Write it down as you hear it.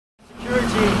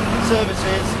security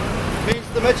services means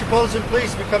the Metropolitan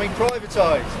Police are becoming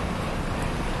privatised.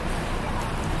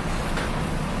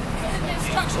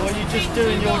 Or are you just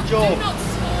doing your job?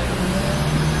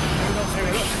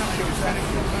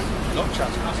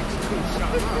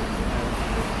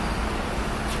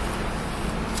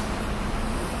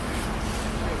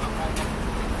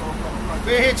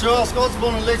 We're here to ask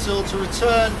Osborne and Little to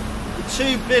return the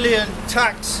 £2 billion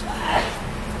tax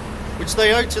which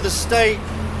they owe to the state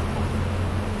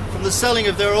from the selling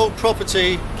of their old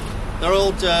property, their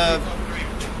old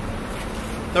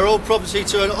property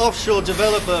to an offshore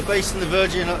developer based in the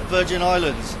Virgin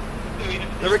Islands.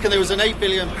 They reckon there was an £8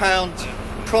 billion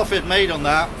profit made on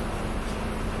that,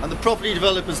 and the property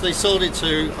developers they sold it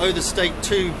to owe the state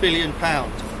 £2 billion.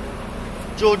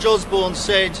 George Osborne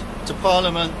said to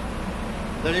Parliament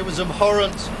that it was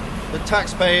abhorrent that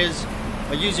taxpayers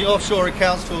are using offshore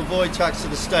accounts to avoid tax to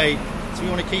the state, so we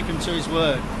want to keep him to his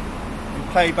word and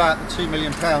pay back the £2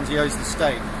 million he owes the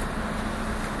state.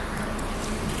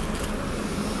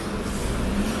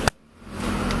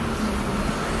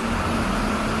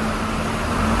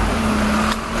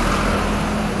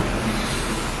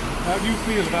 How do you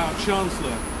feel about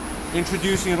Chancellor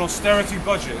introducing an austerity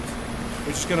budget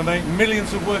which is going to make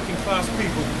millions of working class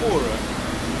people poorer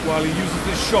while he uses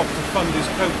this shop to fund his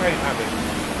cocaine habit?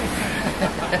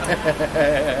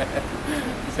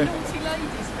 Naughty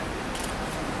ladies habit.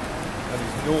 And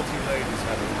his naughty ladies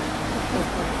habit.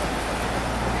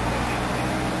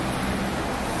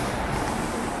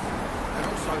 And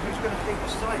also, who's going to keep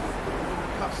us safe with all the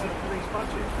cuts in the police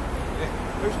budget? Yeah.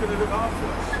 Who's going to look after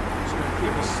us? Who's going to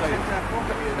keep us safe? Our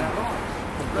property and our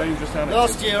lives.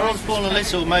 Last year, Osborne and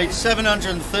Little made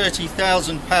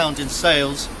 £730,000 in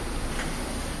sales,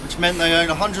 which meant they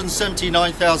owned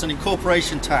 £179,000 in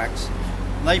corporation tax,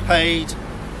 and they paid,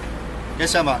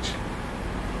 guess how much?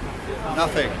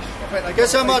 Nothing.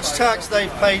 Guess how much tax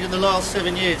they've paid in the last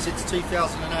 7 years, since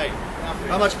 2008?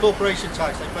 How much corporation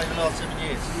tax they've paid in the last 7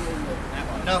 years?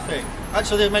 Nothing.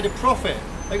 Actually, they've made a profit.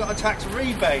 They got a tax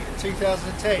rebate in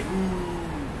 2010.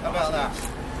 How about that?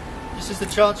 This is the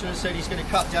Chancellor said he's going to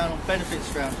cut down on benefit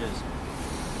scroungers.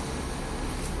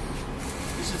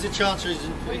 This is the Chancellor who's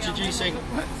introducing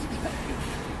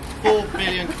 £4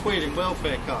 billion in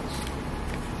welfare cuts.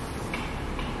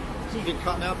 He's even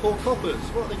cutting out poor coppers.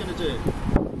 What are they going to do?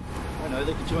 I know,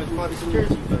 they could join private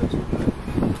security firms.